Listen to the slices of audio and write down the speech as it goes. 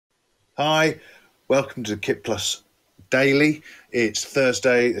Hi, welcome to KitPlus Daily. It's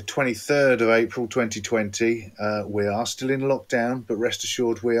Thursday, the 23rd of April 2020. We are still in lockdown, but rest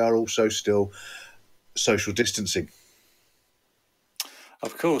assured we are also still social distancing.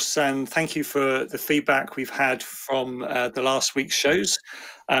 Of course, and thank you for the feedback we've had from the last week's shows.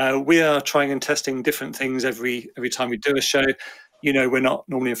 We are trying and testing different things every time we do a show. You know, we're not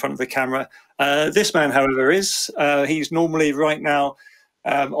normally in front of the camera. This man, however, is. He's normally right now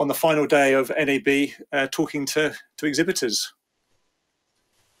on the final day of NAB talking to exhibitors.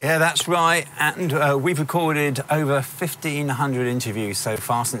 Yeah, that's right. And we've recorded over 1,500 interviews so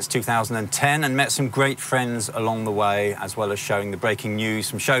far since 2010 and met some great friends along the way, as well as showing the breaking news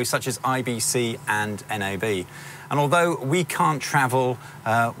from shows such as IBC and NAB. And although we can't travel,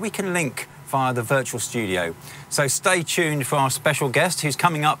 we can link via the virtual studio. So stay tuned for our special guest who's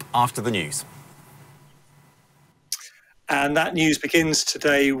coming up after the news. And that news begins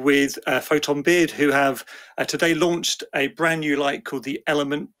today with Photon Beard, who have today launched a brand new light called the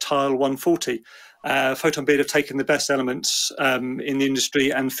Element Tile 140. Photon Beard have taken the best elements in the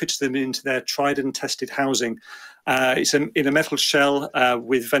industry and fitted them into their tried and tested housing. It's in a metal shell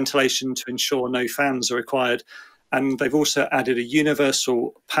with ventilation to ensure no fans are required. And they've also added a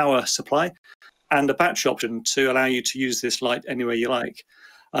universal power supply and a battery option to allow you to use this light anywhere you like.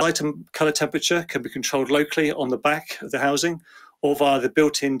 Light and colour temperature can be controlled locally on the back of the housing or via the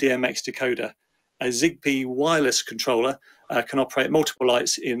built-in DMX decoder. A Zigbee wireless controller can operate multiple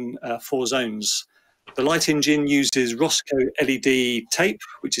lights in 4 zones. The light engine uses Roscoe LED tape,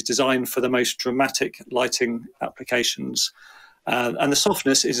 which is designed for the most dramatic lighting applications. And the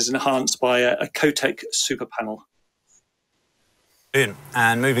softness is enhanced by a Kotec super panel.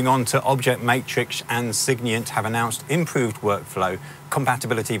 And moving on to Object Matrix and Signient have announced improved workflow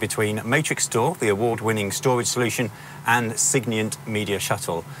compatibility between Matrix Store, the award-winning storage solution, and Signient Media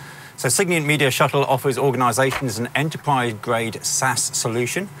Shuttle. So Signient Media Shuttle offers organisations an enterprise-grade SaaS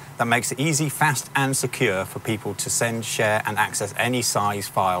solution that makes it easy, fast and secure for people to send, share and access any size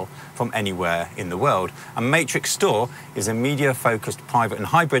file from anywhere in the world. And Matrix Store is a media-focused private and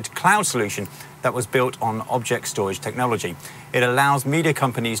hybrid cloud solution that was built on object storage technology. It allows media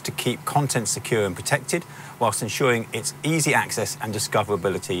companies to keep content secure and protected whilst ensuring its easy access and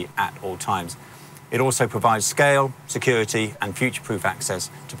discoverability at all times. It also provides scale, security and future-proof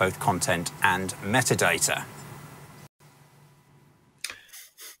access to both content and metadata.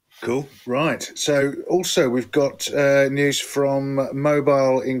 Cool, right. So also we've got news from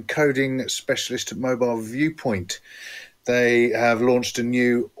mobile encoding specialist at Mobile Viewpoint. They have launched a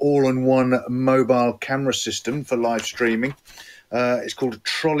new all-in-one mobile camera system for live streaming. It's called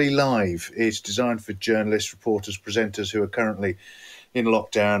Trolly Live. It's designed for journalists, reporters, presenters who are currently in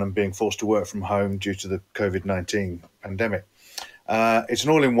lockdown and being forced to work from home due to the COVID-19 pandemic. It's an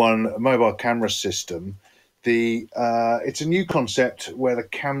all-in-one mobile camera system. It's a new concept where the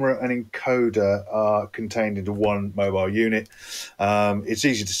camera and encoder are contained into one mobile unit. It's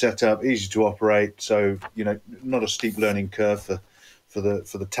easy to set up, easy to operate, so not a steep learning curve for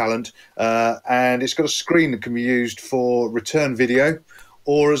the talent. And it's got a screen that can be used for return video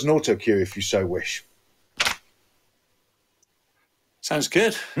or as an auto cue if you so wish. Sounds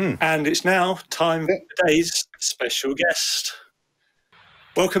good. And it's now time for today's special guest.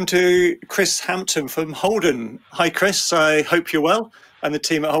 Welcome to Kris Hampton from Holdan. Hi, Kris. I hope you're well, and the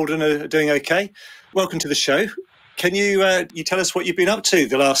team at Holdan are doing okay. Welcome to the show. Can you tell us what you've been up to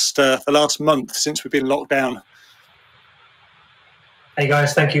the last month since we've been locked down? Hey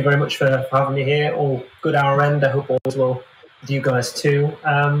guys, thank you very much for having me here. All good our end. I hope all is well with you guys too.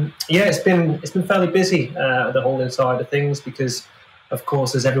 Yeah, it's been fairly busy at the Holdan side of things because, of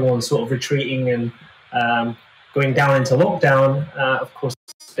course, as everyone's sort of retreating and going down into lockdown, of course,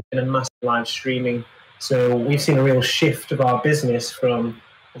 it's been a massive live streaming. So we've seen a real shift of our business from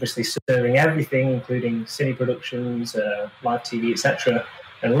obviously serving everything, including cine productions, live TV, etc.,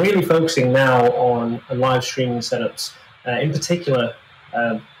 and really focusing now on live streaming setups. In particular,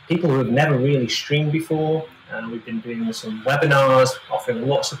 people who have never really streamed before. We've been doing some webinars, offering a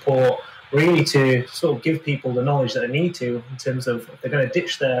lot of support, really to sort of give people the knowledge that they need to in terms of if they're going to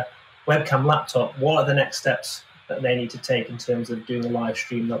ditch their webcam laptop, what are the next steps that they need to take in terms of doing a live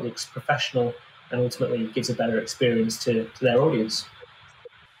stream that looks professional and ultimately gives a better experience to their audience.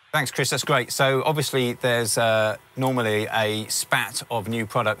 Thanks, Kris. That's great. So obviously there's normally a spat of new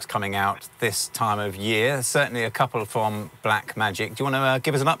products coming out this time of year, certainly a couple from Blackmagic. Do you want to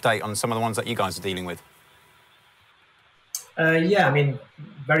give us an update on some of the ones that you guys are dealing with? Yeah, I mean,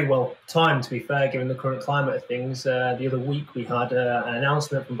 very well timed, to be fair, given the current climate of things. The other week we had an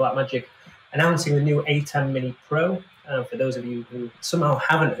announcement from Blackmagic announcing the new ATEM Mini Pro. for those of you who somehow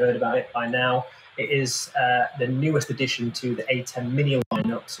haven't heard about it by now, it is the newest addition to the ATEM Mini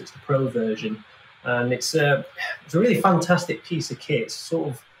lineup, so it's the Pro version. And it's a really fantastic piece of kit. It's sort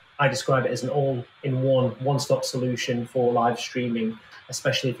of, I describe it as an all-in-one, one-stop solution for live streaming,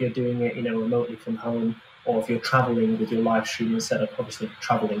 especially if you're doing it, remotely from home, or if you're traveling with your live streaming setup. Obviously, the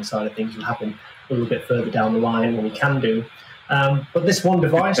traveling side of things will happen a little bit further down the line when we can do. But this one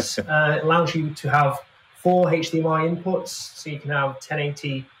device allows you to have 4 HDMI inputs, so you can have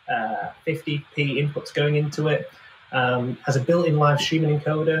 1080, 50p inputs going into it. Has a built-in live streaming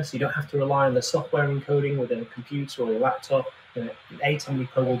encoder, so you don't have to rely on the software encoding with a computer or a laptop. The ATEM Mini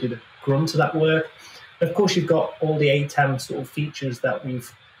Pro will do the grunt of that work. And of course, you've got all the ATEM sort of features that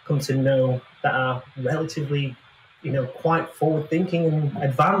we've come to know that are relatively, quite forward-thinking and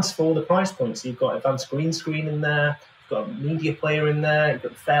advanced for all the price points. So you've got advanced green screen in there, you've got a media player in there, you've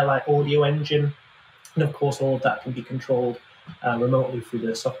got the Fairlight audio engine, and of course, all of that can be controlled remotely through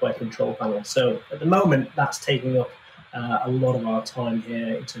the software control panel. So at the moment, that's taking up a lot of our time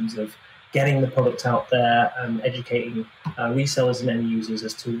here in terms of getting the product out there and educating resellers and end users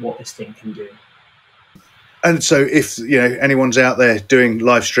as to what this thing can do. And so if anyone's out there doing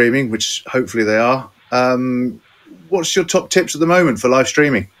live streaming, which hopefully they are, what's your top tips at the moment for live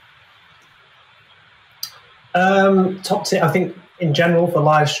streaming? Top tip, I think in general for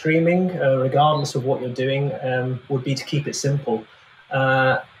live streaming, regardless of what you're doing, would be to keep it simple.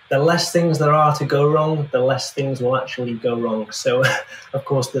 The less things there are to go wrong, the less things will actually go wrong. So, of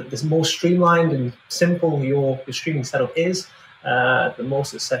course, the more streamlined and simple your streaming setup is, the more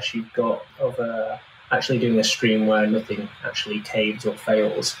success you've got of actually doing a stream where nothing actually caves or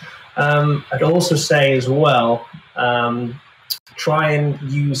fails. I'd also say as well, try and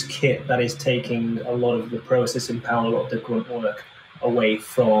use kit that is taking a lot of the processing power, a lot of the grunt work away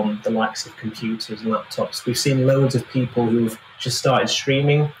from the likes of computers and laptops. We've seen loads of people who've just started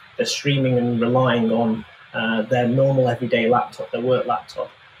streaming. They're streaming and relying on their normal everyday laptop, their work laptop.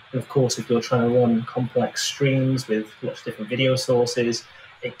 And of course, if you're trying to run complex streams with lots of different video sources,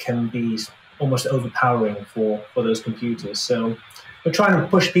 it can be almost overpowering for those computers. So we're trying to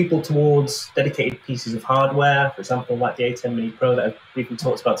push people towards dedicated pieces of hardware, for example, like the ATEM Mini Pro that I've briefly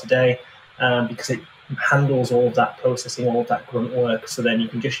talked about today, because it handles all of that processing, all of that grunt work. So then you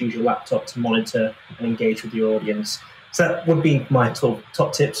can just use your laptop to monitor and engage with your audience. So that would be my top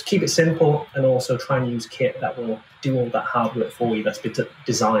tips. Keep it simple and also try and use kit that will do all that hard work for you, that's been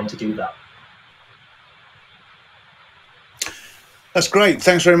designed to do that. That's great.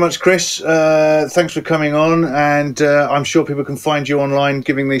 Thanks very much, Kris. Thanks for coming on, and I'm sure people can find you online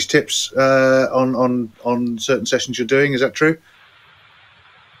giving these tips on certain sessions you're doing. Is that true?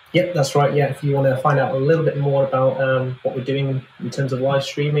 Yep, that's right. Yeah, if you want to find out a little bit more about what we're doing in terms of live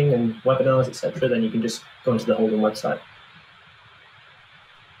streaming and webinars, etc., then you can just go onto the Holdan website.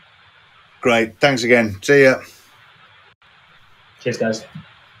 Great. Thanks again. See ya. Cheers, guys.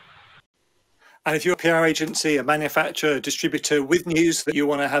 And if you're a PR agency, a manufacturer, a distributor with news that you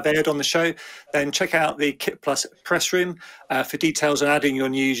want to have aired on the show, then check out the KitPlus press room. For details on adding your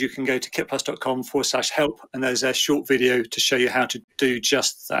news, you can go to kitplus.com/help, and there's a short video to show you how to do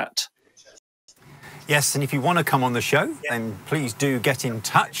just that. Yes, and if you want to come on the show, then please do get in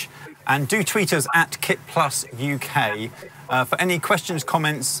touch and do tweet us at KitPlus UK for any questions,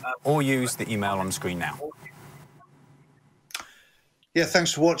 comments, or use the email on screen now. Yeah,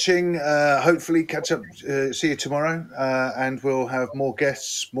 thanks for watching. Hopefully catch up, see you tomorrow, and we'll have more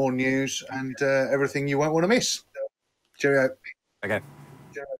guests, more news, and everything you won't want to miss. Cheerio. Okay.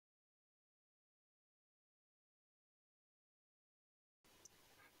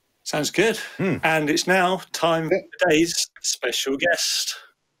 Sounds good. And it's now time for today's special guest.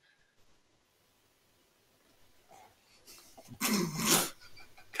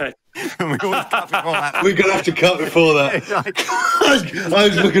 Okay. We're going to have to cut before that. I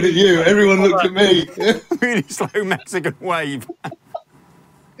was looking at you. Everyone looked at me. Really slow Mexican wave.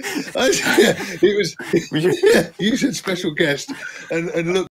 It was. You said special guest, and look.